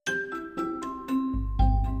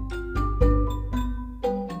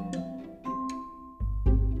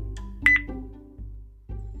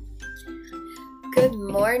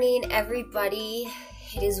morning, everybody.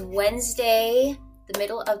 It is Wednesday, the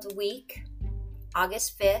middle of the week,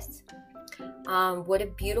 August 5th. What a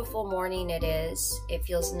beautiful morning it is. It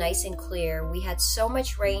feels nice and clear. We had so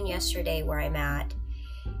much rain yesterday where I'm at.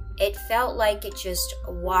 It felt like it just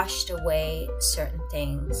washed away certain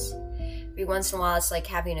things. Every once in a while, it's like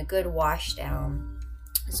having a good wash down.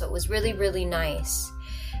 So it was really, really nice.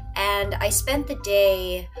 And I spent the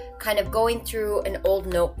day kind of going through an old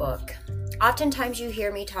notebook. Oftentimes you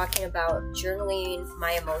hear me talking about journaling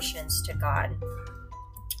my emotions to God.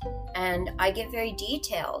 And I get very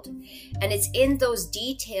detailed. And it's in those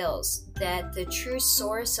details that the true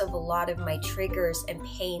source of a lot of my triggers and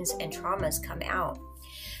pains and traumas come out.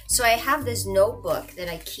 So I have this notebook that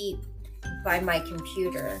I keep by my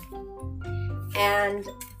computer. And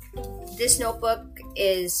this notebook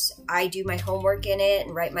is, I do my homework in it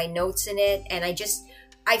and write my notes in it. And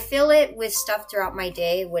I fill it with stuff throughout my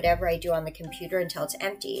day, whatever I do on the computer, until it's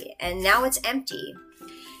empty. And now it's empty.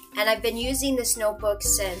 And I've been using this notebook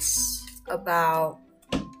since about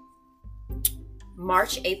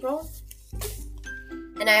March, April.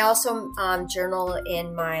 And I also journal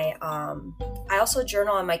in my,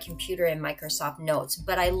 journal on my computer in Microsoft Notes,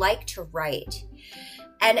 but I like to write.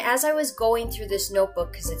 And as I was going through this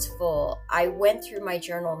notebook, because it's full, I went through my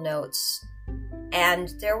journal notes. And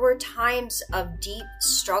there were times of deep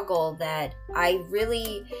struggle that I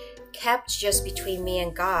really kept just between me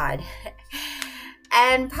and God.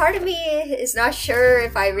 And part of me is not sure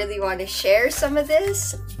if I really want to share some of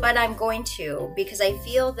this, but I'm going to, because I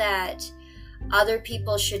feel that other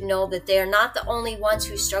people should know that they're not the only ones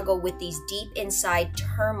who struggle with these deep inside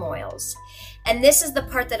turmoils. And this is the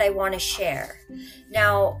part that I want to share.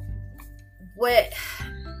 Now, when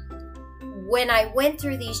I went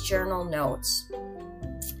through these journal notes,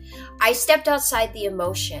 I stepped outside the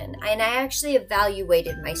emotion and I actually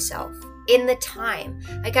evaluated myself in the time.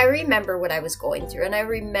 Like, I remember what I was going through and I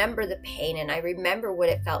remember the pain and I remember what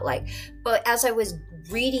it felt like. But as I was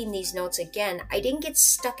reading these notes again, I didn't get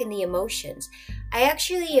stuck in the emotions. I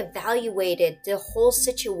actually evaluated the whole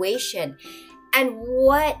situation and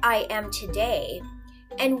what I am today.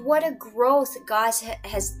 And what a growth God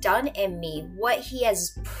has done in me, what He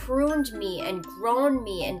has pruned me and grown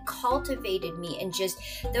me and cultivated me, and just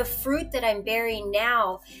the fruit that I'm bearing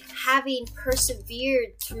now, having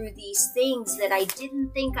persevered through these things that I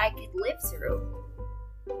didn't think I could live through.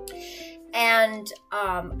 And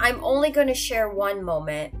I'm only going to share one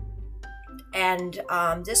moment, and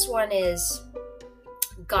this one is,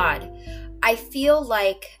 God, I feel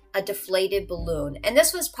like a deflated balloon. And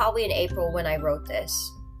this was probably in April when I wrote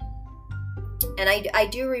this. And I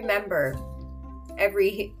do remember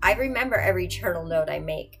every journal note I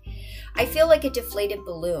make. I feel like a deflated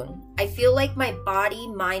balloon. I feel like my body,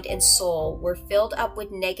 mind, and soul were filled up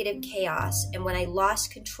with negative chaos. And when I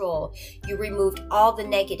lost control, you removed all the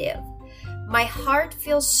negative. My heart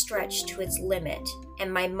feels stretched to its limit,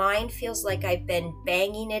 and my mind feels like I've been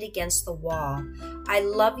banging it against the wall. I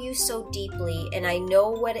love you so deeply, and I know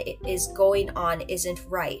what is going on isn't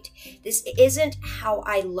right. This isn't how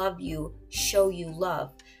I love you, show you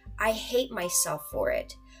love. I hate myself for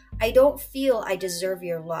it. I don't feel I deserve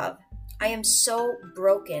your love. I am so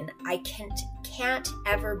broken. I can't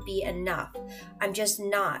ever be enough. I'm just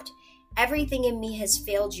not. Everything in me has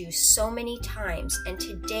failed you so many times, and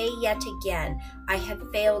today yet again, I have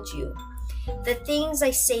failed you. The things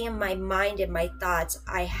I say in my mind and my thoughts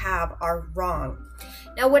I have are wrong.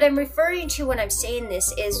 Now, what I'm referring to when I'm saying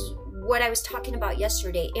this is what I was talking about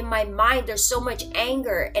yesterday. In my mind, there's so much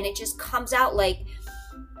anger, and it just comes out like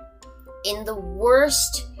in the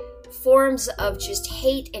worst forms of just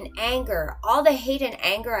hate and anger. All the hate and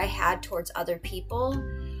anger I had towards other people,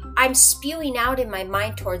 I'm spewing out in my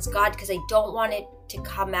mind towards God because I don't want it to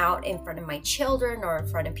come out in front of my children or in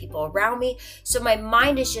front of people around me. So my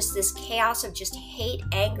mind is just this chaos of just hate,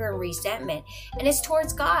 anger, and resentment. And it's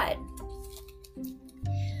towards God.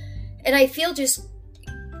 And I feel just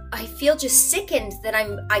sickened that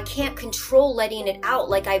I can't control letting it out.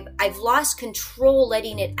 Like I've lost control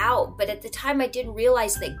letting it out. But at the time I didn't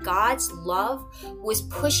realize that God's love was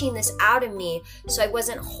pushing this out of me, so I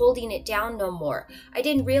wasn't holding it down no more. I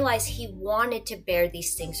didn't realize He wanted to bear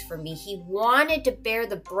these things for me. He wanted to bear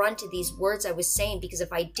the brunt of these words I was saying, because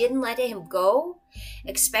if I didn't let Him go,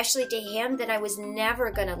 especially to Him, then I was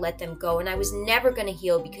never going to let them go, and I was never going to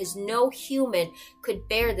heal, because no human could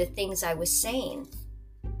bear the things I was saying.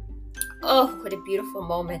 Oh, what a beautiful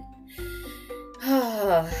moment.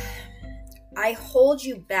 I hold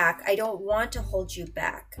you back. I don't want to hold you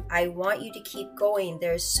back. I want you to keep going.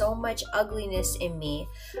 There's so much ugliness in me.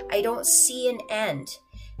 I don't see an end.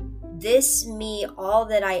 this me, all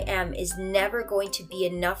that I am, is never going to be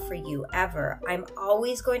enough for you, ever. I'm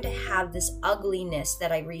always going to have this ugliness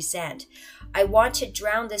that I resent. I want to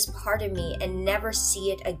drown this part of me and never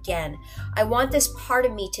see it again. I want this part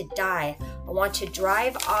of me to die. I want to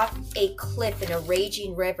drive off a cliff in a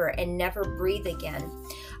raging river and never breathe again.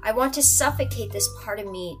 I want to suffocate this part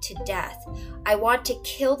of me to death. I want to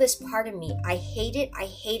kill this part of me. I hate it. I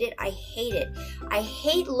hate it. I hate it. I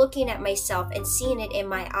hate looking at myself and seeing it in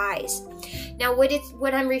my eyes. Now,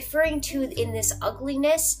 what I'm referring to in this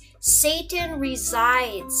ugliness, Satan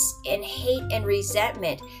resides in hate and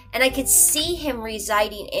resentment, and I could see him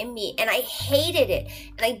residing in me, and I hated it,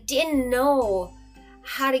 and I didn't know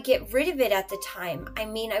how to get rid of it at the time. I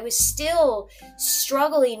mean, I was still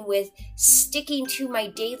struggling with sticking to my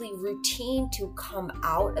daily routine to come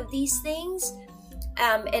out of these things,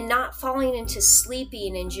 and not falling into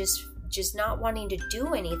sleeping and just not wanting to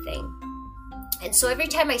do anything. And so every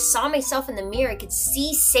time I saw myself in the mirror, I could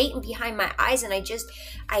see Satan behind my eyes, and I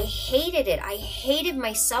hated it. I hated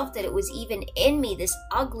myself, that it was even in me, this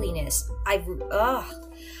ugliness.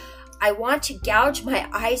 I want to gouge my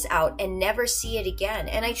eyes out and never see it again.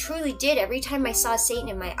 And I truly did. Every time I saw Satan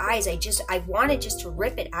in my eyes, I wanted just to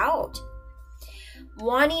rip it out.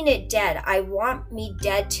 Wanting it dead. I want me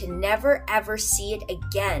dead to never ever see it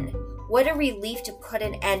again. What a relief to put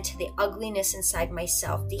an end to the ugliness inside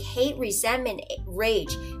myself. The hate, resentment,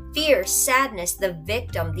 rage, fear, sadness, the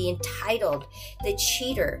victim, the entitled, the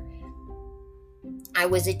cheater. I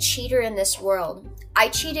was a cheater in this world. I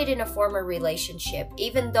cheated in a former relationship,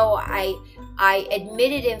 even though I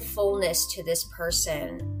admitted in fullness to this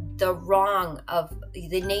person the wrong of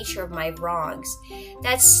the nature of my wrongs.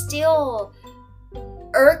 That still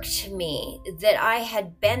irked me that I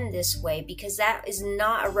had been this way, because that is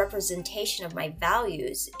not a representation of my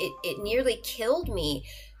values. It nearly killed me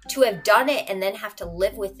to have done it and then have to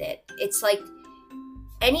live with it. It's like,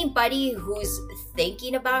 anybody who's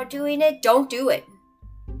thinking about doing it, don't do it.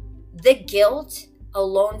 The guilt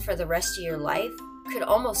alone for the rest of your life could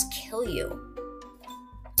almost kill you.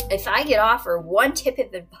 If I could offer one tip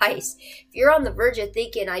of advice, if you're on the verge of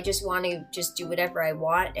thinking, I just want to just do whatever I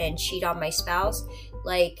want and cheat on my spouse,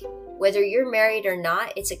 like, whether you're married or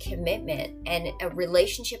not, it's a commitment, and a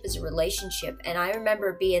relationship is a relationship. And I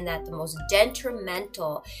remember being that the most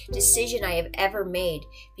detrimental decision I have ever made,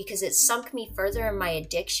 because it sunk me further in my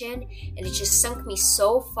addiction, and it just sunk me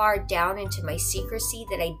so far down into my secrecy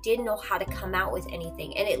that I didn't know how to come out with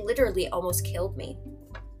anything, and it literally almost killed me.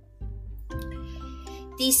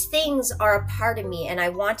 These things are a part of me, and I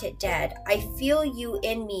want it dead. I feel you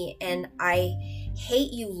in me, and I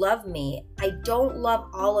hate you love me. I don't love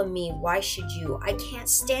all of me. Why should you? I can't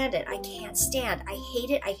stand it. I can't stand. I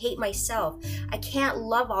hate it. I hate myself. I can't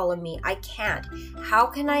love all of me. I can't. How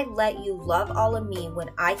can I let you love all of me when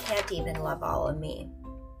I can't even love all of me?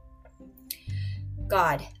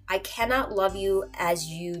 God, I cannot love you as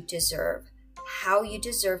you deserve. How you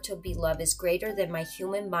deserve to be loved is greater than my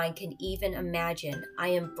human mind can even imagine. I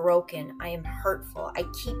am broken. I am hurtful. I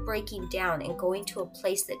keep breaking down and going to a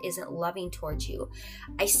place that isn't loving towards you.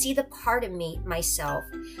 I see the part of me, myself.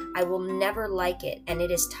 I will never like it, and it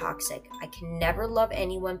is toxic. I can never love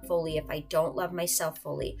anyone fully if I don't love myself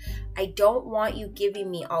fully. I don't want you giving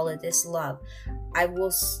me all of this love. I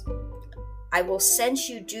will sense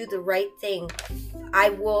you do the right thing. I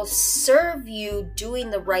will serve you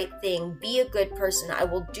doing the right thing. Be a good person. I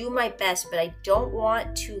will do my best, but I don't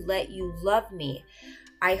want to let you love me.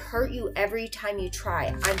 I hurt you every time you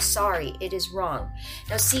try. I'm sorry. It is wrong.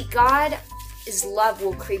 Now see, God's love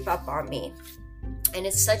will creep up on me, and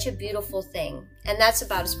it's such a beautiful thing. And that's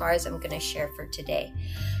about as far as I'm going to share for today.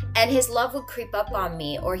 And his love would creep up on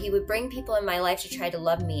me, or he would bring people in my life to try to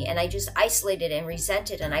love me, and I just isolated and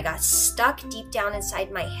resented, and I got stuck deep down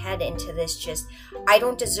inside my head into this just, I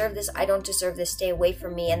don't deserve this, I don't deserve this, stay away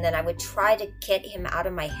from me. And then I would try to get him out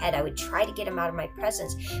of my head. I would try to get him out of my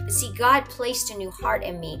presence. But see, God placed a new heart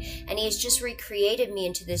in me, and he has just recreated me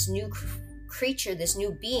into this new creature, this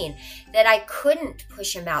new being, that I couldn't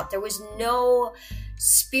push him out. There was no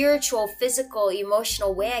spiritual, physical,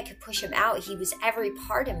 emotional way I could push him out. He was every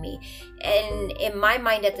part of me. And in my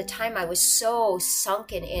mind at the time, I was so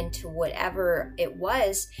sunken into whatever it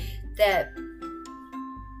was that,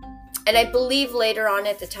 and I believe later on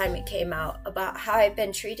at the time it came out about how I've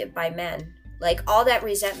been treated by men. Like, all that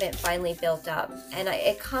resentment finally built up. And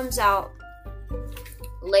it comes out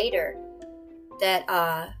later that,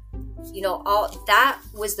 all that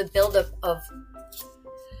was the buildup of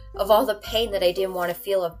all the pain that I didn't want to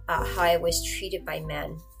feel about how I was treated by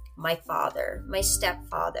men. My father, my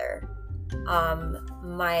stepfather,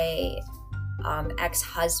 my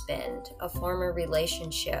ex-husband, a former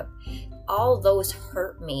relationship, all those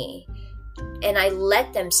hurt me. And I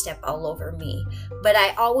let them step all over me. But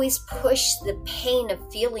I always pushed the pain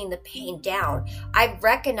of feeling the pain down. I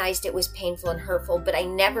recognized it was painful and hurtful, but I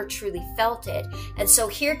never truly felt it. And so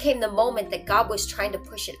here came the moment that God was trying to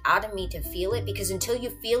push it out of me to feel it, because until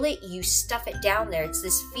you feel it, you stuff it down there. It's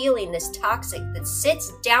this feeling, this toxic that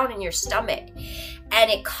sits down in your stomach. And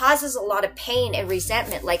it causes a lot of pain and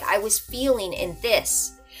resentment, like I was feeling in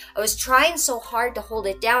this. I was trying so hard to hold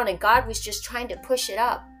it down, and God was just trying to push it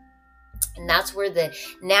up. And that's where the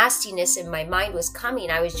nastiness in my mind was coming.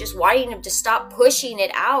 I was just wanting him to stop pushing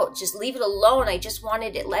it out. Just leave it alone. I just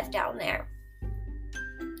wanted it left down there.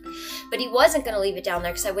 But he wasn't going to leave it down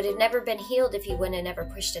there, because I would have never been healed if he wouldn't have never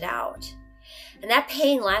pushed it out. And that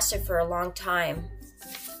pain lasted for a long time.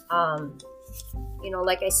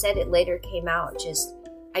 Like I said, it later came out.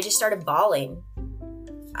 I just started bawling.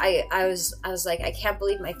 I was like, I can't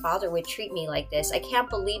believe my father would treat me like this. I can't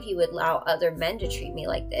believe he would allow other men to treat me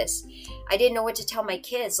like this. I didn't know what to tell my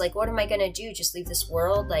kids. Like, what am I going to do? Just leave this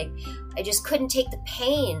world? Like, I just couldn't take the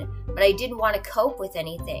pain, but I didn't want to cope with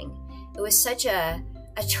anything. It was such a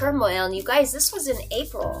turmoil. And you guys, this was in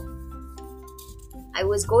April. I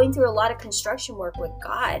was going through a lot of construction work with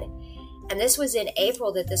God. And this was in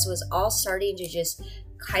April that this was all starting to just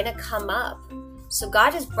kind of come up. So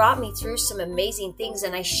God has brought me through some amazing things,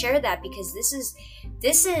 and I share that because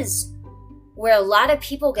this is where a lot of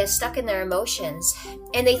people get stuck in their emotions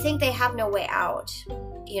and they think they have no way out.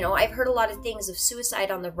 I've heard a lot of things of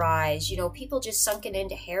suicide on the rise, people just sunken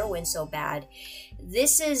into heroin so bad.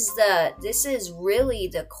 This is really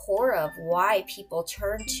the core of why people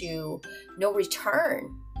turn to no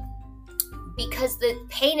return. Because the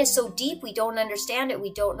pain is so deep, we don't understand it.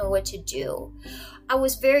 We don't know what to do. I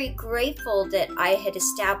was very grateful that I had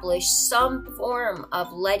established some form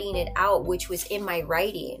of letting it out, which was in my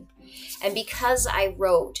writing. And because I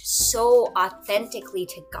wrote so authentically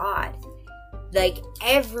to God, like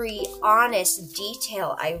every honest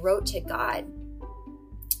detail I wrote to God,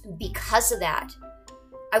 because of that,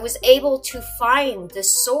 I was able to find the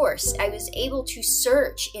source. I was able to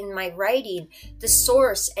search in my writing the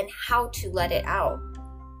source and how to let it out.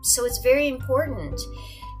 So it's very important.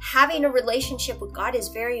 Having a relationship with God is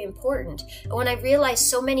very important. And when I realized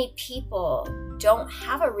so many people don't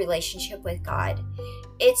have a relationship with God,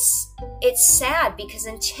 it's sad, because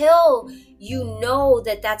until you know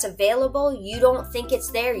that that's available, you don't think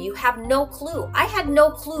it's there. You have no clue. I had no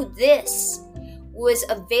clue this was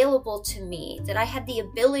available to me, that I had the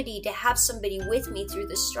ability to have somebody with me through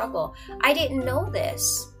the struggle. I didn't know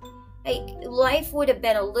this. Life would have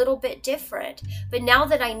been a little bit different. But now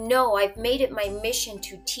that I know, I've made it my mission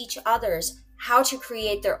to teach others how to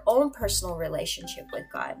create their own personal relationship with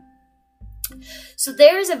God. So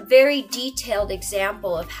there's a very detailed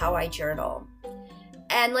example of how I journal.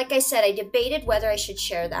 And like I said, I debated whether I should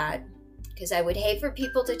share that, because I would hate for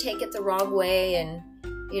people to take it the wrong way. And,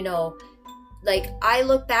 I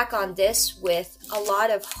look back on this with a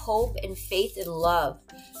lot of hope and faith and love.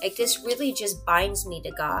 This really just binds me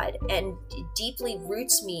to God and deeply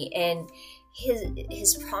roots me in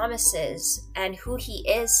his promises and who he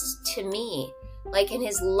is to me, in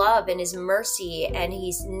his love and his mercy, and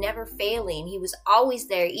he's never failing. He was always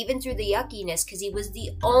there, even through the yuckiness, because he was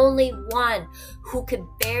the only one who could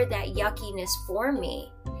bear that yuckiness for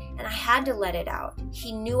me. And I had to let it out.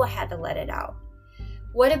 He knew I had to let it out.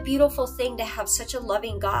 What a beautiful thing to have such a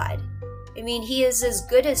loving God. He is as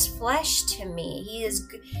good as flesh to me. He is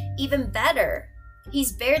even better.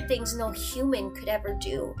 He's bared things no human could ever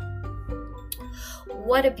do.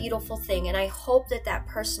 What a beautiful thing. And I hope that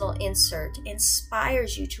personal insert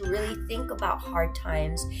inspires you to really think about hard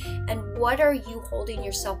times and what are you holding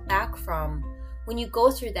yourself back from when you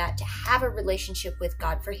go through that, to have a relationship with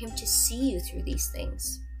God, for him to see you through these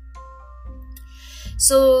things.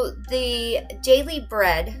 So the daily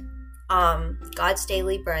bread, God's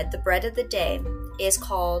daily bread, the bread of the day, is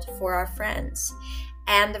called For Our Friends.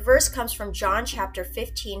 And the verse comes from John chapter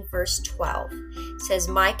 15, verse 12. It says,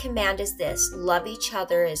 "My command is this, love each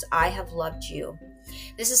other as I have loved you."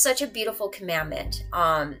 This is such a beautiful commandment.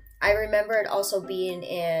 I remember it also being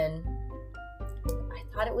in, I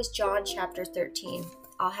thought it was John chapter 13.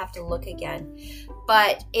 I'll have to look again.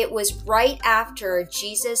 But it was right after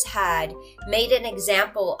Jesus had made an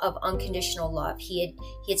example of unconditional love. He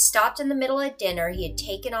had stopped in the middle of dinner, he had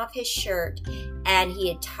taken off his shirt, and he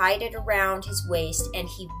had tied it around his waist, and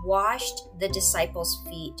he washed the disciples'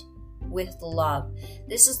 feet with love.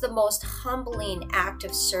 This is the most humbling act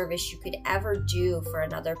of service you could ever do for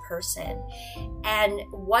another person. And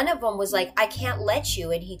one of them was like, I can't let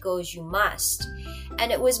you. And he goes, you must.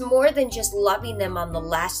 And it was more than just loving them on the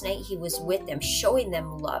last night he was with them, showing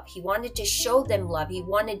them love. He wanted to show them love. He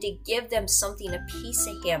wanted to give them something, a piece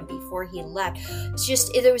of him before he left. It's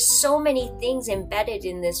just, there was so many things embedded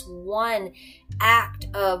in this one act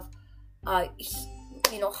of,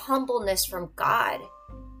 humbleness from God.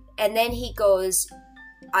 And then he goes,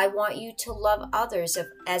 I want you to love others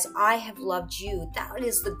as I have loved you. That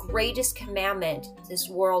is the greatest commandment this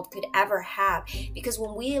world could ever have. Because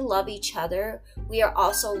when we love each other, we are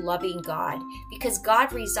also loving God. Because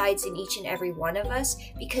God resides in each and every one of us.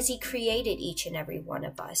 Because he created each and every one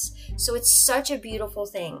of us. So it's such a beautiful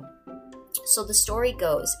thing. So the story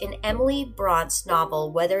goes, in Emily Brandt's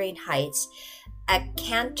novel, Wuthering Heights, a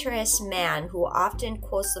cantankerous man who often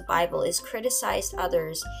quotes the Bible is criticized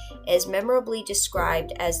others as memorably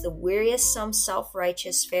described as the wearisome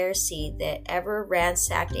self-righteous Pharisee that ever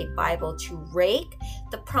ransacked a Bible to rake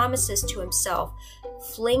the promises to himself,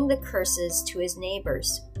 fling the curses to his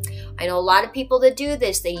neighbors. I know a lot of people that do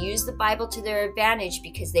this. They use the Bible to their advantage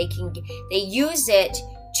because they use it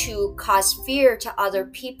to cause fear to other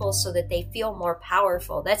people so that they feel more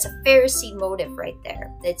powerful. That's a Pharisee motive right there.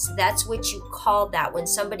 That's what you call that, when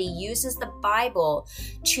somebody uses the Bible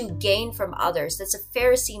to gain from others. That's a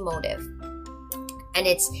Pharisee motive. And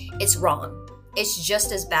it's wrong. It's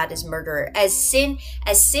just as bad as murder. As sin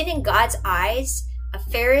in God's eyes, a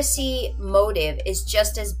Pharisee motive is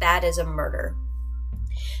just as bad as a murder.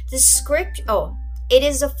 It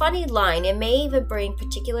is a funny line. It may even bring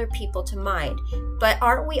particular people to mind. But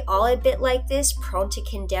aren't we all a bit like this, prone to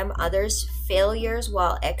condemn others' failures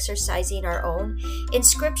while exercising our own? In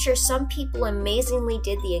Scripture, some people amazingly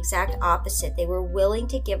did the exact opposite. They were willing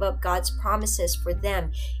to give up God's promises for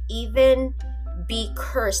them, even be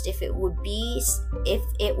cursed if it would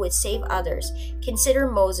save others. Consider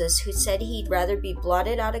Moses, who said he'd rather be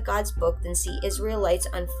blotted out of God's book than see Israelites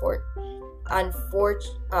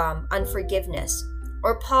unforgiveness.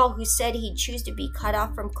 Or Paul, who said he'd choose to be cut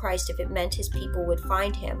off from Christ if it meant his people would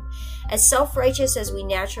find him. As self-righteous as we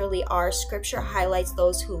naturally are, Scripture highlights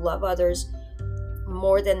those who love others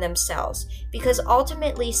more than themselves, because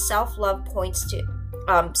ultimately such love points to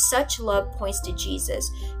Jesus.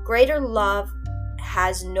 Greater love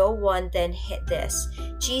has no one than this.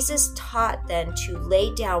 Jesus taught then to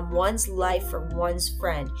lay down one's life for one's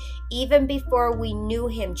friend. Even before we knew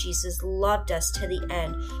him, Jesus loved us to the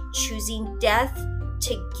end, choosing death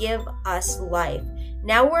to give us life.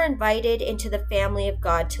 Now we're invited into the family of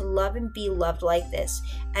God to love and be loved like this.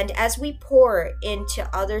 And as we pour into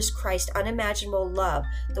others Christ's unimaginable love,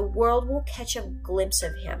 the world will catch a glimpse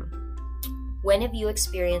of him. When have you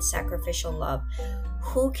experienced sacrificial love?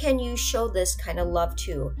 Who can you show this kind of love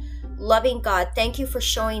to? Loving God, thank you for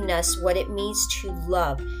showing us what it means to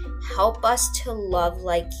love. Help us to love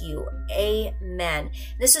like you. Amen.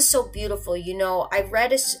 This is so beautiful. You know, I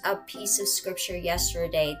read a piece of scripture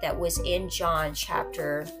yesterday that was in John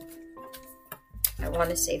chapter, I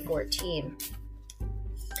want to say 14.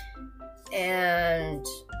 And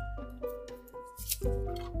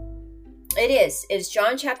it's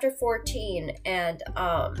John chapter 14, and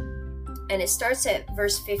it starts at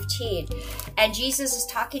verse 15. And Jesus is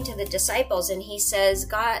talking to the disciples, and he says,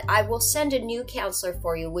 God, I will send a new counselor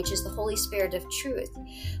for you, which is the Holy Spirit of truth.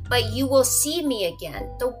 But you will see me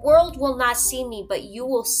again. The world will not see me, but you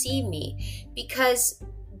will see me. Because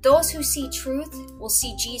those who see truth will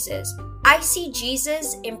see Jesus. I see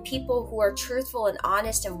Jesus in people who are truthful and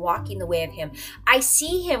honest and walking the way of him. I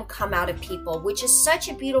see him come out of people, which is such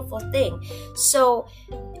a beautiful thing. So,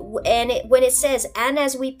 when it says, and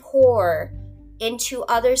as we pour into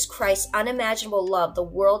others Christ's unimaginable love, the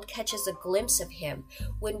world catches a glimpse of him.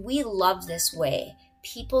 When we love this way,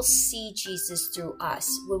 people see Jesus through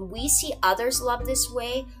us. When we see others love this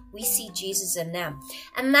way, we see Jesus in them.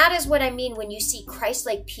 And that is what I mean when you see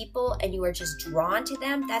Christ-like people and you are just drawn to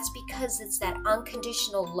them. That's because it's that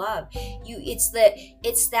unconditional love. It's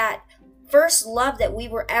that first love that we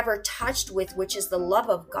were ever touched with, which is the love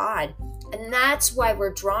of God. And that's why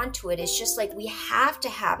we're drawn to it. It's just like we have to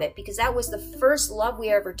have it because that was the first love we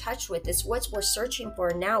ever touched with. It's what we're searching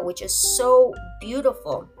for now, which is so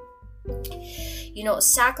beautiful. You know,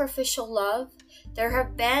 sacrificial love, there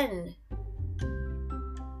have been,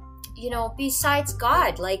 besides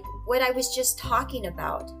God, like what I was just talking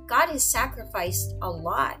about, God has sacrificed a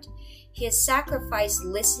lot. He has sacrificed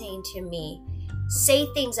listening to me say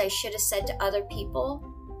things I should have said to other people,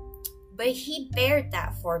 but he bared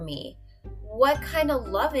that for me. What kind of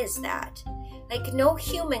love is that? Like, no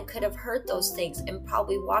human could have heard those things and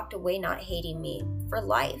probably walked away not hating me for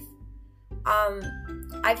life.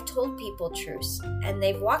 I've told people truths and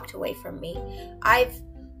they've walked away from me. I've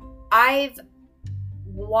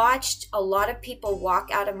watched a lot of people walk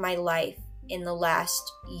out of my life in the last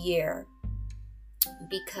year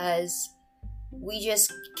because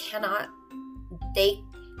they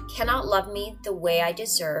cannot love me the way I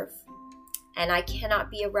deserve. And I cannot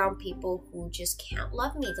be around people who just can't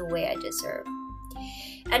love me the way I deserve.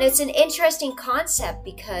 And it's an interesting concept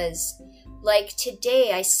because, like,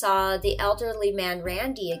 today I saw the elderly man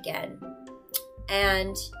Randy again.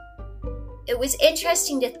 And it was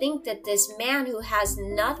interesting to think that this man who has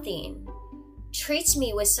nothing treats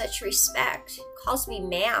me with such respect, calls me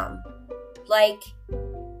ma'am. Like,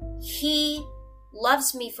 he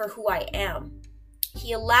loves me for who I am.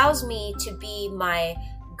 He allows me to be my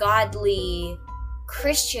godly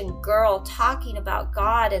Christian girl talking about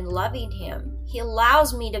God and loving him. He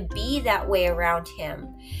allows me to be that way around him.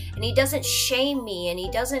 And he doesn't shame me, and he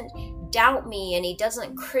doesn't doubt me, and he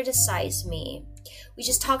doesn't criticize me. We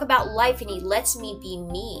just talk about life and he lets me be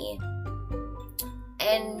me.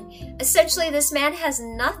 And essentially this man has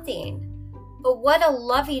nothing. But what a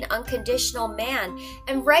loving, unconditional man.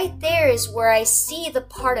 And right there is where I see the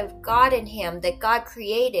part of God in him that God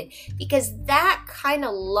created. Because that kind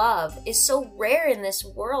of love is so rare in this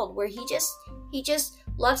world, where he just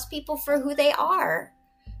loves people for who they are.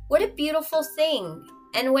 What a beautiful thing.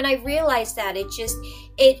 And when I realized that,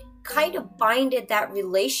 it kind of binded that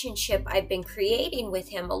relationship I've been creating with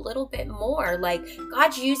him a little bit more. Like,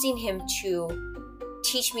 God's using him to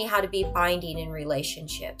teach me how to be binding in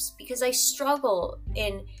relationships, because I struggle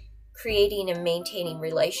in creating and maintaining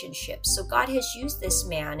relationships. So God has used this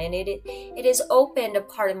man, and it has opened a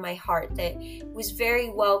part of my heart that was very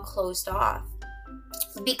well closed off,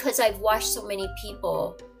 because I've watched so many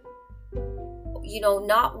people,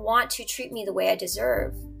 not want to treat me the way I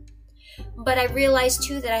deserve. But I realized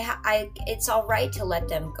too that it's all right to let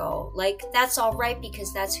them go. Like, that's all right,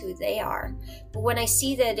 because that's who they are. But when I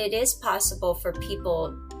see that it is possible for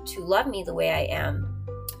people to love me the way I am,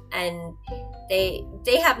 and they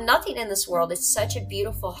have nothing in this world, it's such a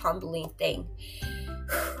beautiful, humbling thing.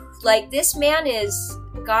 Like, this man is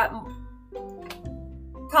got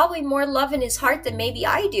probably more love in his heart than maybe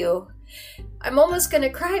I do. I'm almost going to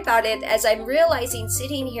cry about it as I'm realizing,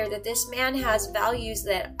 sitting here, that this man has values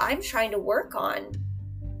that I'm trying to work on.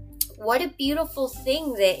 What a beautiful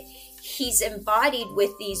thing that he's embodied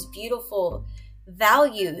with these beautiful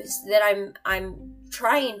values that I'm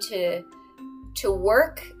trying to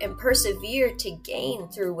work and persevere to gain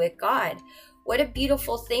through with God. What a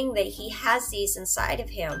beautiful thing that he has these inside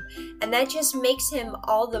of him. And that just makes him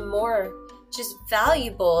all the more just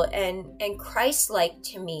valuable and Christ-like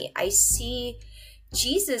to me. I see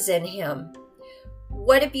Jesus in him.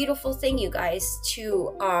 What a beautiful thing, you guys,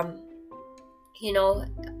 to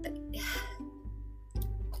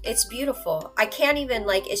it's beautiful. I can't even,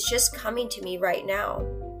 it's just coming to me right now.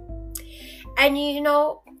 And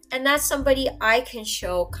and that's somebody I can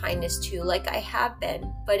show kindness to, like I have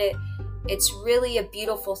been. But it's really a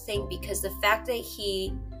beautiful thing, because the fact that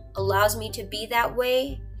he allows me to be that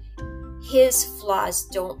way, his flaws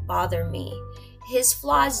don't bother me. His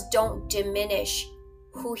flaws don't diminish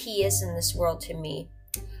who he is in this world to me.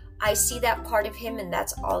 I see that part of him, and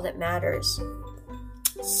that's all that matters.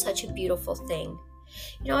 Such a beautiful thing.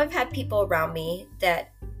 I've had people around me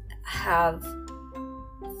that have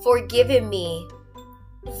forgiven me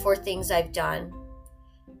for things I've done.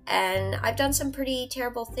 And I've done some pretty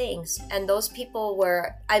terrible things. And those people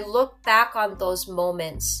I look back on those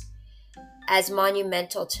moments as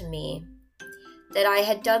monumental to me, that I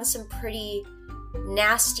had done some pretty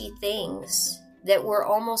nasty things that were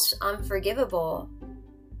almost unforgivable.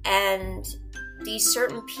 And these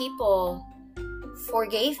certain people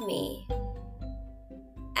forgave me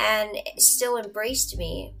and still embraced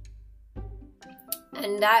me.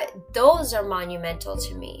 And those are monumental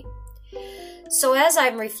to me. So as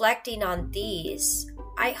I'm reflecting on these,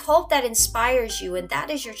 I hope that inspires you, and that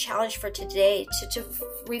is your challenge for today, to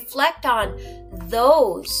reflect on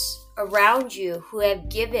those around you who have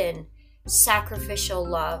given sacrificial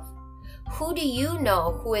love. Who do you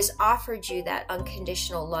know who has offered you that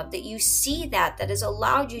unconditional love, that you see that has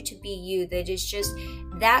allowed you to be you, that is just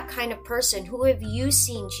that kind of person? Who have you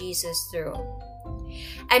seen Jesus through?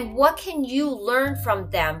 And what can you learn from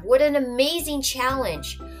them? What an amazing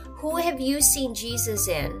challenge. Who have you seen Jesus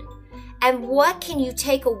in? And what can you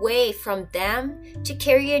take away from them to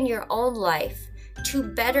carry in your own life, to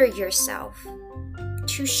better yourself,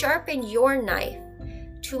 to sharpen your knife,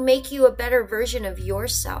 to make you a better version of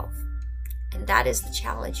yourself? And that is the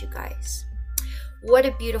challenge, you guys. What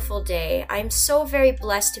a beautiful day. I'm so very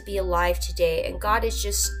blessed to be alive today, and God is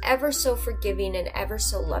just ever so forgiving and ever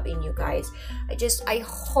so loving, you guys. I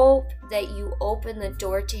hope that you open the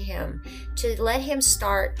door to Him, to let Him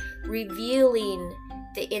start revealing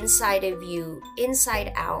the inside of you,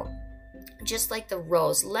 inside out. Just like the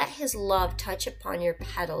rose, let His love touch upon your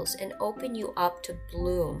petals and open you up to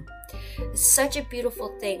bloom. It's such a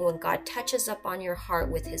beautiful thing when God touches up on your heart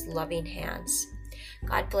with His loving hands.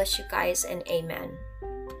 God bless you guys, and amen.